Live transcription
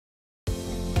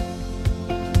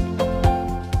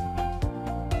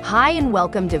Hi and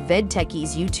welcome to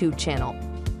Vidtechy's YouTube channel.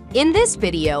 In this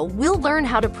video, we'll learn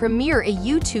how to premiere a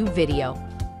YouTube video.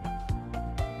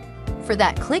 For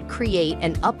that, click Create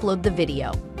and upload the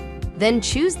video. Then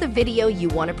choose the video you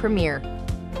want to premiere.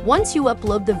 Once you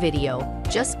upload the video,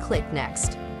 just click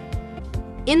Next.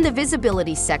 In the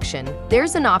Visibility section,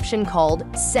 there's an option called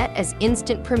Set as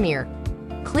Instant Premiere.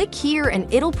 Click here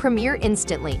and it'll premiere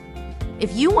instantly.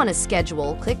 If you want to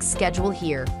schedule, click Schedule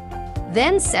here.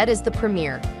 Then set as the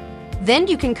premiere. Then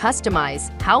you can customize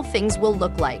how things will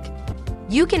look like.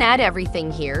 You can add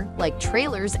everything here, like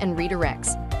trailers and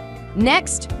redirects.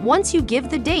 Next, once you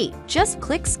give the date, just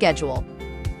click Schedule.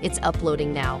 It's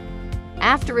uploading now.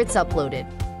 After it's uploaded,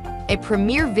 a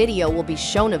premiere video will be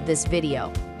shown of this video.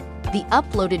 The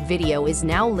uploaded video is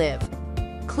now live.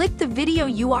 Click the video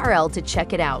URL to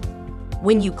check it out.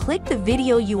 When you click the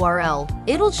video URL,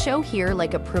 it'll show here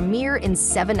like a premiere in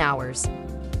 7 hours.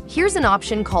 Here's an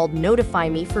option called Notify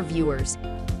Me for viewers.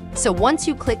 So once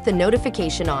you click the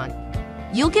notification on,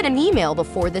 you'll get an email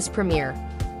before this premiere.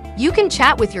 You can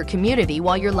chat with your community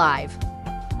while you're live.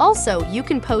 Also, you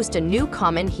can post a new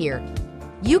comment here.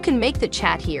 You can make the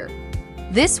chat here.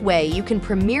 This way, you can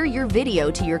premiere your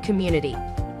video to your community.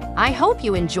 I hope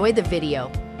you enjoy the video.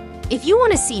 If you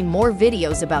want to see more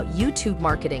videos about YouTube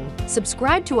marketing,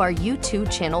 subscribe to our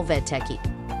YouTube channel Vidtechy.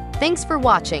 Thanks for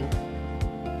watching.